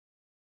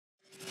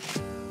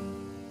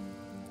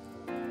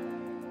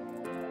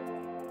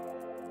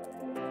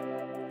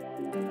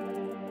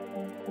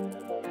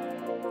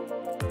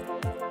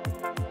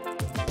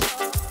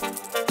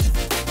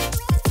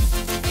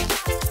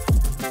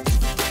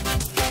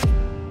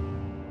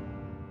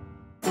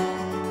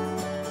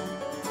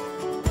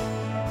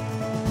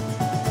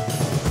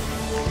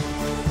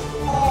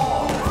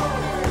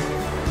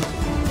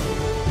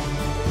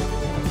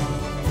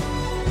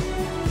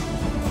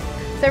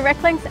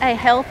Reclink's a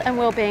health and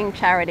wellbeing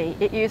charity.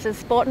 It uses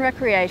sport and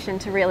recreation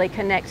to really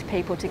connect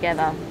people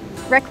together.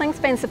 Reclink's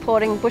been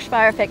supporting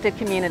bushfire-affected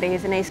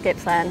communities in East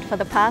Gippsland for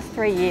the past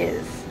 3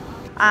 years.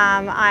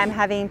 I'm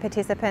having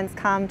participants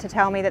come to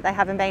tell me that they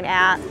haven't been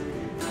out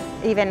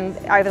even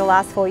over the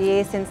last 4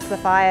 years since the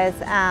fires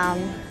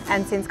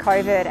and since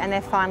COVID, and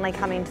they're finally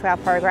coming to our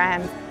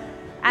program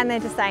and they're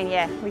just saying,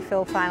 yeah, we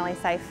feel finally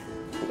safe.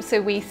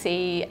 So we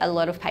see a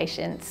lot of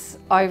patients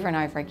over and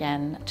over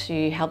again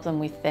to help them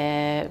with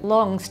their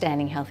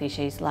long-standing health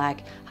issues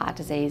like heart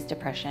disease,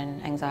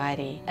 depression,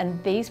 anxiety.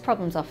 And these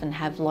problems often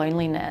have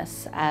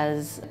loneliness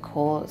as a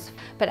cause.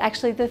 But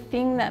actually the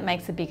thing that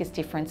makes the biggest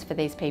difference for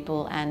these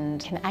people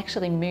and can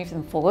actually move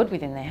them forward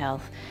within their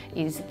health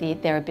is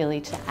their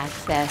ability to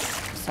access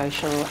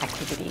social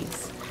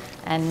activities.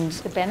 And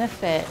the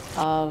benefit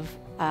of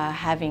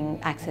having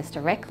access to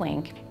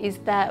Reclink is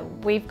that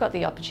we've got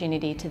the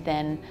opportunity to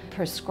then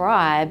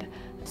prescribe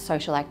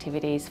social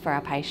activities for our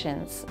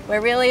patients.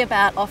 We're really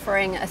about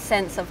offering a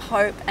sense of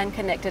hope and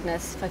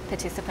connectedness for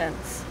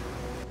participants.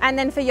 And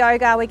then for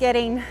yoga, we're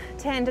getting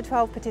 10 to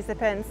 12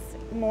 participants,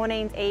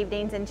 mornings,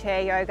 evenings and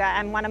chair yoga.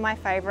 And one of my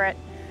favourite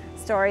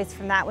stories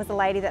from that was a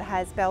lady that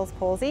has Bell's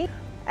palsy.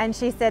 And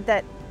she said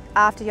that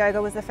after yoga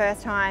was the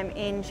first time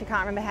in she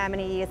can't remember how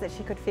many years that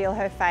she could feel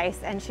her face,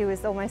 and she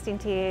was almost in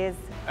tears.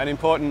 An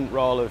important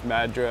role of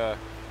MADRA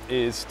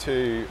is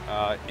to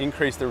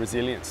increase the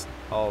resilience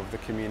of the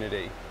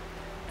community,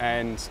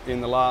 and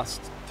in the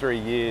last 3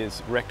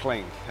 years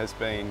Reclink has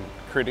been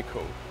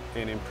critical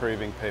in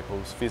improving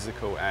people's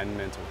physical and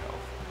mental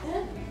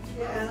health.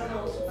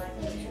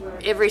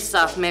 Every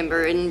staff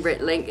member in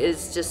Reclink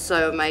is just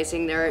so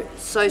amazing. They're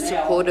so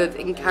supportive,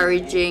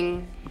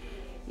 encouraging.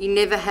 You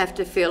never have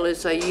to feel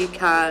as though you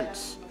can't,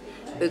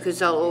 because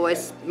they'll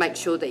always make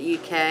sure that you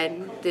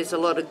can. There's a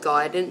lot of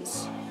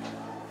guidance,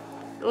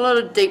 a lot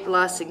of deep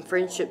lasting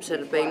friendships that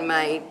have been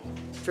made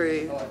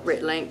through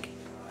Reclink.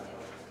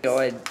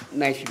 I had a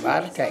massive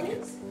heart attack,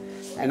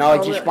 and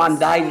I just one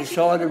day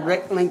decided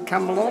Reclink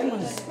come along,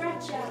 and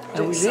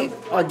that was it.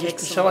 I just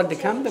decided to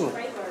come to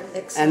it.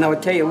 And I'll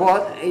tell you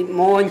what,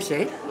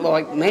 mindset,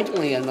 like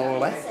mentally and all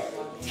that,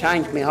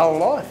 changed my whole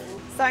life.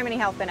 So many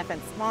health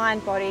benefits,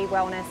 mind, body,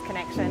 wellness,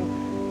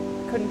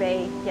 connection. Couldn't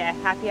be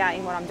happier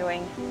in what I'm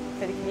doing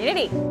for the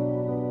community.